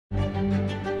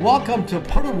Welcome to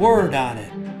Put a Word on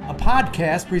It, a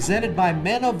podcast presented by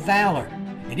Men of Valor.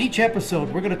 In each episode,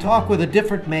 we're going to talk with a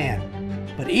different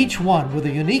man, but each one with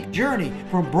a unique journey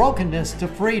from brokenness to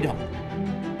freedom.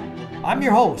 I'm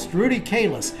your host, Rudy.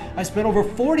 I spent over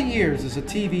 40 years as a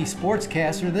TV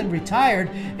sportscaster, then retired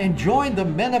and joined the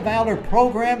Men of Valor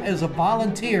program as a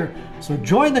volunteer. So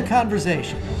join the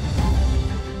conversation.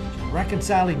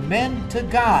 Reconciling men to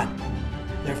God,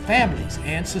 their families,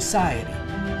 and society.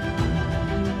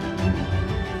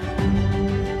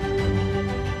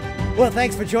 Well,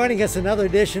 thanks for joining us. Another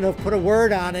edition of Put a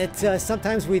Word on It.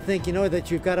 Sometimes we think,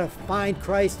 that you've got to find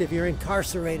Christ if you're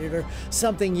incarcerated or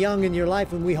something young in your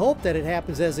life. And we hope that it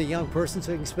happens as a young person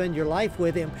so you can spend your life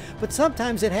with Him. But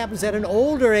sometimes it happens at an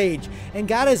older age. And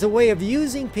God has a way of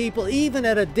using people even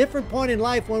at a different point in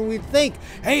life when we think,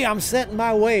 hey, I'm set in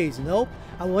my ways. Nope.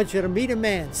 I want you to meet a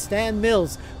man, Stan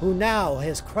Mills, who now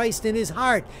has Christ in his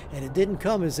heart. And it didn't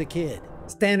come as a kid.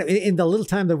 Stan, in the little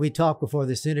time that we talked before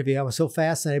this interview, I was so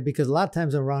fascinated because a lot of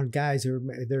times I'm around guys who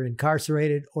they're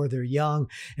incarcerated or they're young,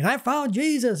 and I found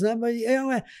Jesus.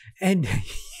 And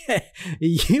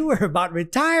you were about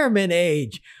retirement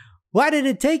age. Why did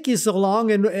it take you so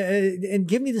long? And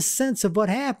give me the sense of what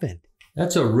happened.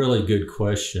 That's a really good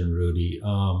question, Rudy.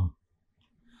 What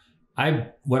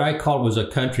I called was a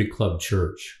country club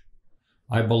church.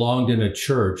 I belonged in a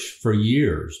church for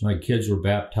years. My kids were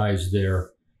baptized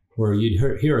there, where you'd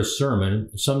hear a sermon.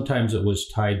 Sometimes it was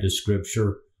tied to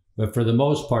scripture, but for the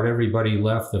most part, everybody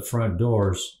left the front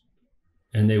doors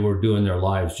and they were doing their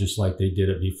lives just like they did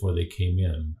it before they came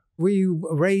in. Were you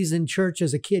raised in church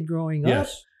as a kid growing up?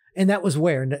 Yes. And that was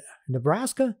where?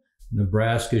 Nebraska?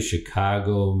 Nebraska,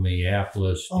 Chicago,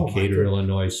 Minneapolis, Decatur,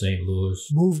 Illinois, St. Louis.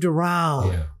 Moved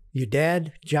around. Yeah. Your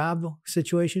dad, job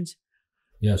situations?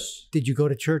 Yes. Did you go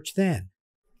to church then?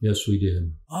 Yes, we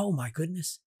did. Oh, my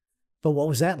goodness. But what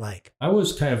was that like? I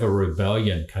was kind of a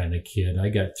rebellion kind of kid. I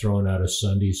got thrown out of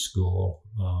Sunday school.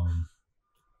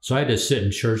 So I had to sit in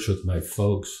church with my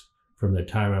folks from the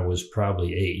time I was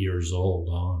probably 8 years old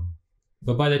on.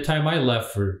 But by the time I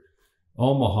left for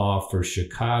Omaha for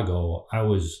Chicago, I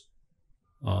was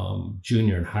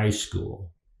junior in high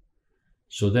school.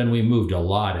 So then we moved a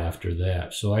lot after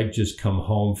that. So I'd just come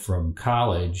home from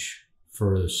college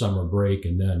for the summer break,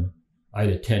 and then I'd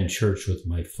attend church with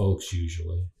my folks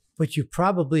usually. But you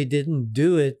probably didn't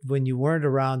do it when you weren't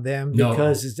around them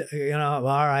because, all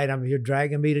right, you're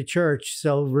dragging me to church.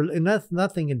 So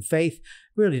nothing in faith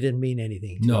really didn't mean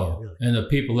anything to No. you, really. And the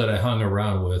people that I hung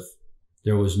around with,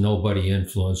 there was nobody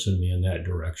influencing me in that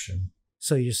direction.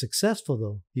 So you're successful,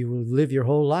 though. You live your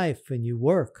whole life and you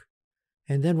work.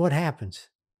 And then what happens?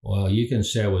 Well, you can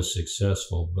say I was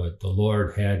successful, but the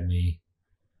Lord had me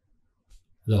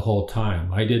the whole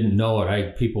time. I didn't know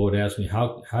it. People would ask me,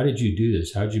 how did you do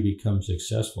this? How did you become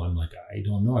successful? I'm like, I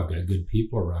don't know. I've got good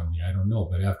people around me. I don't know.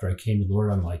 But after I came to the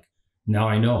Lord, I'm like, now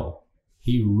I know.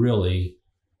 He really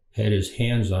had his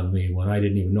hands on me when I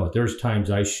didn't even know it. There's times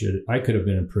I could have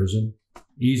been in prison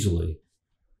easily.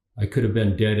 I could have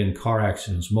been dead in car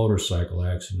accidents, motorcycle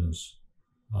accidents.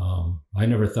 I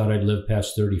never thought I'd live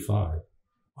past 35.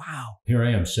 Wow. Here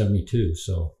I am, 72.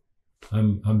 So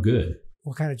I'm good.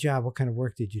 What kind of job, what kind of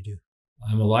work did you do?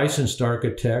 I'm a licensed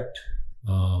architect.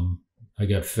 I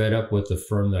got fed up with the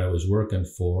firm that I was working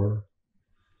for,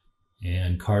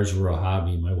 and cars were a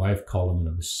hobby. My wife called them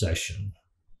an obsession.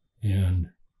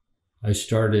 And I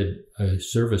started a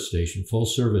service station, full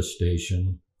serve service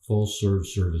station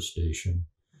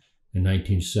in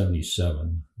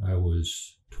 1977. I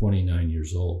was 29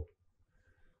 years old.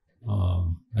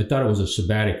 I thought it was a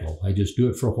sabbatical. I just do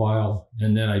it for a while,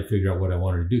 and then I'd figure out what I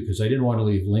wanted to do, because I didn't want to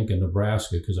leave Lincoln,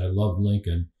 Nebraska, because I loved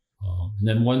Lincoln. And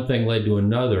then one thing led to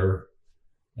another.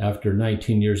 After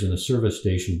 19 years in the service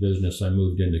station business, I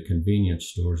moved into convenience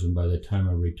stores, and by the time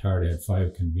I retired, I had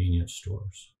 5 convenience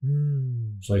stores.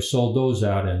 So I sold those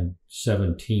out in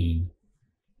 17,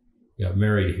 got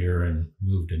married here, and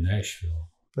moved to Nashville.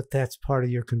 But that's part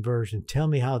of your conversion. Tell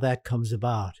me how that comes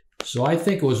about. So I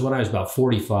think it was when I was about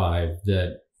 45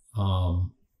 that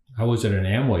I was at an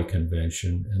Amway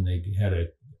convention, and they had an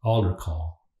altar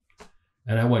call.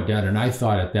 And I went down, and I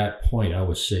thought at that point I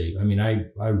was saved. I mean, I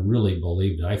really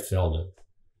believed it. I felt it.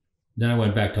 Then I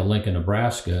went back to Lincoln,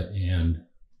 Nebraska, and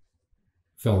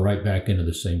fell right back into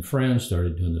the same friends,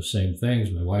 started doing the same things.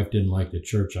 My wife didn't like the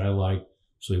church I liked,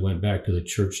 so we went back to the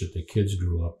church that the kids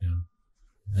grew up in.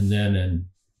 And then in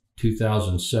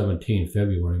 2017,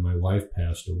 February, my wife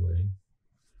passed away.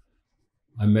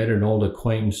 I met an old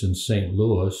acquaintance in St.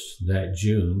 Louis that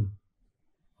June.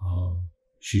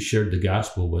 She shared the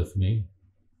gospel with me.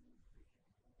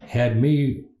 had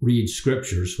me read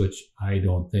scriptures, which I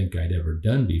don't think I'd ever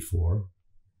done before.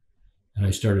 And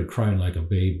I started crying like a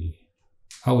baby.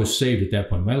 I was saved at that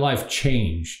point. My life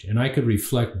changed, and I could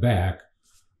reflect back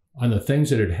on the things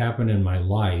that had happened in my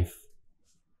life,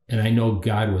 and I know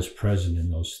God was present in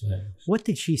those things. What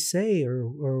did she say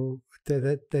or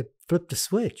that flipped the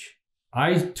switch?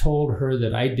 I told her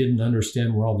that I didn't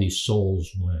understand where all these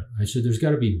souls went. I said, there's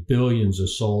got to be billions of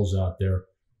souls out there.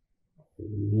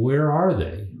 Where are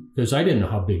they? Because I didn't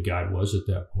know how big God was at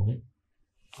that point.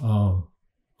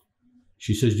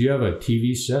 She says, do you have a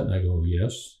TV set? And I go,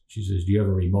 yes. She says, do you have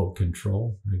a remote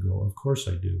control? And I go, of course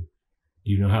I do.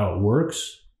 Do you know how it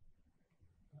works?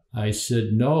 I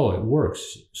said, no, it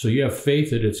works. So you have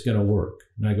faith that it's going to work.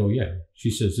 And I go, yeah.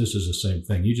 She says, this is the same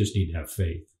thing. You just need to have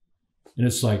faith. And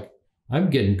it's like, I'm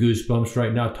getting goosebumps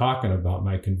right now talking about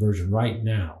my conversion right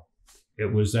now.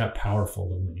 It was that powerful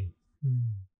to me.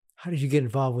 How did you get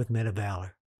involved with Men of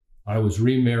Valor? I was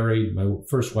remarried. My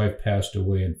first wife passed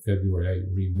away in February.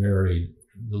 I remarried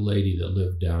the lady that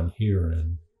lived down here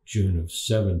in June of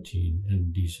 17.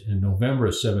 And in November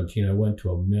of 17, I went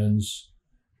to a men's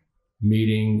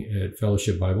meeting at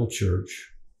Fellowship Bible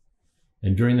Church.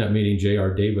 And during that meeting,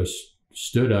 J.R. Davis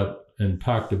stood up and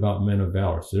talked about Men of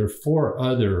Valor. So there are 4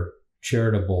 other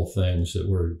charitable things that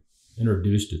were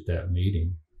introduced at that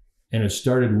meeting. And it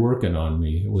started working on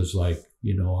me. It was like,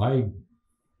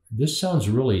 this sounds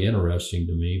really interesting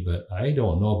to me, but I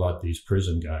don't know about these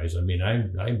prison guys. I mean,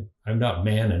 I'm not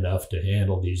man enough to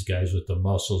handle these guys with the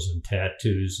muscles and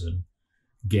tattoos and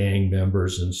gang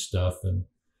members and stuff. And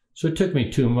so it took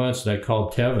me 2 months, and I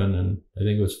called Tevin, and I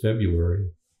think it was February.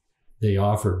 They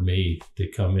offered me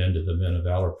to come into the Men of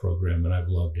Valor program, and I've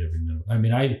loved every minute. I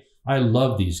mean, I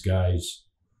love these guys.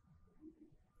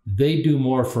 They do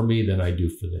more for me than I do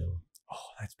for them. Oh,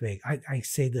 that's big. I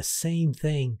say the same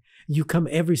thing. You come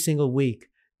every single week.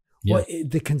 Yeah.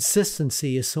 The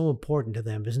consistency is so important to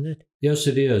them, isn't it? Yes,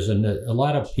 it is. And a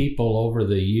lot of people over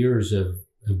the years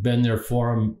have been there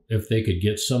for them if they could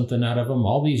get something out of them.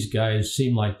 All these guys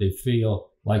seem like they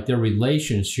feel like their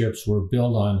relationships were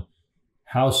built on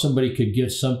how somebody could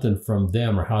get something from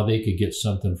them or how they could get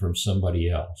something from somebody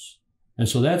else. And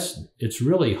so it's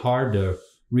really hard to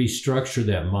restructure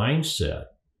that mindset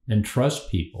and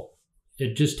trust people.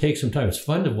 It just takes some time. It's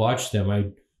fun to watch them.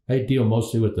 I deal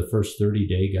mostly with the first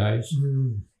 30-day guys.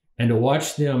 And to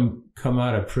watch them come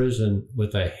out of prison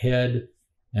with a head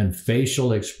and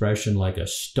facial expression like a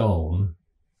stone,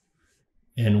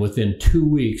 and within 2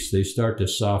 weeks, they start to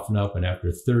soften up, and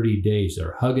after 30 days,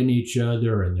 they're hugging each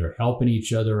other, and they're helping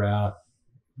each other out,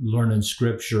 learning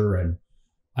scripture. And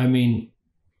I mean,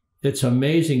 it's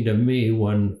amazing to me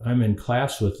when I'm in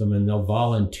class with them, and they'll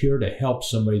volunteer to help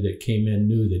somebody that came in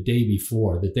new the day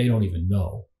before that they don't even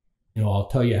know. I'll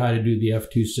tell you how to do the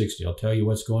F-260. I'll tell you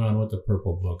what's going on with the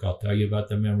Purple Book. I'll tell you about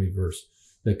the memory verse,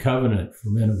 the covenant for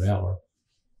Men of Valor.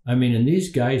 I mean, and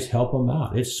these guys help them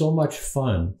out. It's so much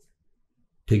fun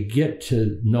to get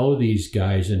to know these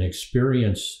guys and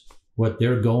experience what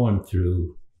they're going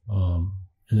through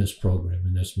in this program,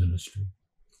 in this ministry.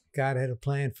 God had a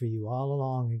plan for you all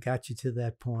along and got you to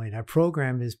that point. Our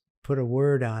program is Put a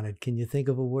Word on It. Can you think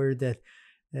of a word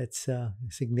that's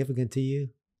significant to you?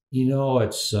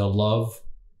 It's love.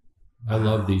 I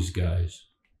love these guys.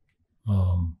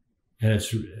 And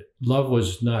love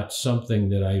was not something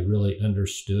that I really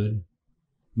understood.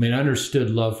 I mean, I understood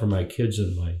love for my kids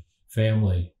and my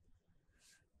family,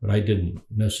 but I didn't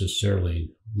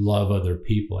necessarily love other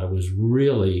people. I was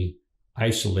really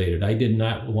isolated. I did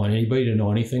not want anybody to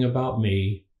know anything about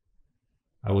me.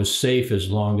 I was safe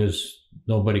as long as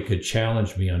nobody could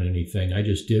challenge me on anything. I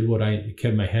just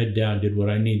kept my head down, did what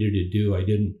I needed to do. I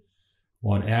didn't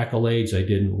want accolades. I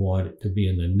didn't want it to be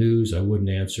in the news. I wouldn't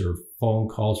answer phone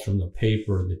calls from the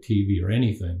paper or the TV or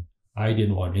anything. I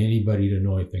didn't want anybody to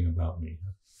know anything about me.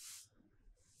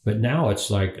 But now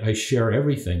it's like I share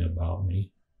everything about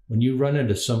me. When you run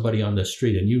into somebody on the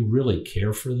street and you really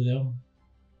care for them,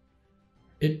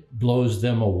 it blows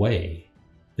them away.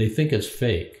 They think it's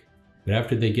fake, but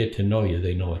after they get to know you,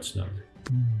 they know it's not.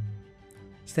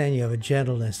 Stan, you have a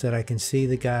gentleness that I can see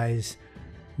the guys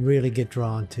really get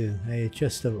drawn to.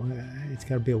 It's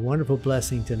got to be a wonderful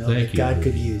blessing to know that God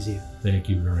could use you. Thank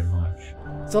you very much.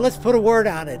 So let's put a word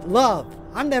on it. Love.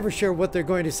 I'm never sure what they're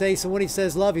going to say. So when he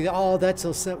says love, you go, oh, that's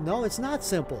so simple. No, it's not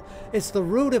simple. It's the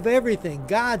root of everything.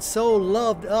 God so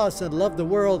loved us and loved the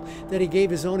world that he gave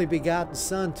his only begotten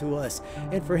son to us.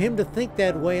 And for him to think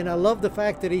that way, and I love the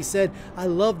fact that he said, I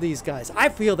love these guys. I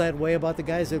feel that way about the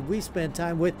guys that we spend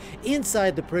time with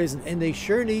inside the prison. And they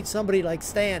sure need somebody like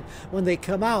Stan when they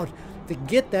come out to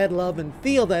get that love and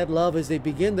feel that love as they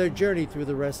begin their journey through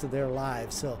the rest of their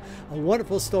lives. So a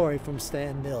wonderful story from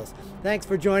Stan Mills. Thanks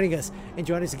for joining us, and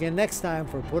join us again next time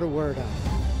for Put a Word On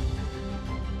It.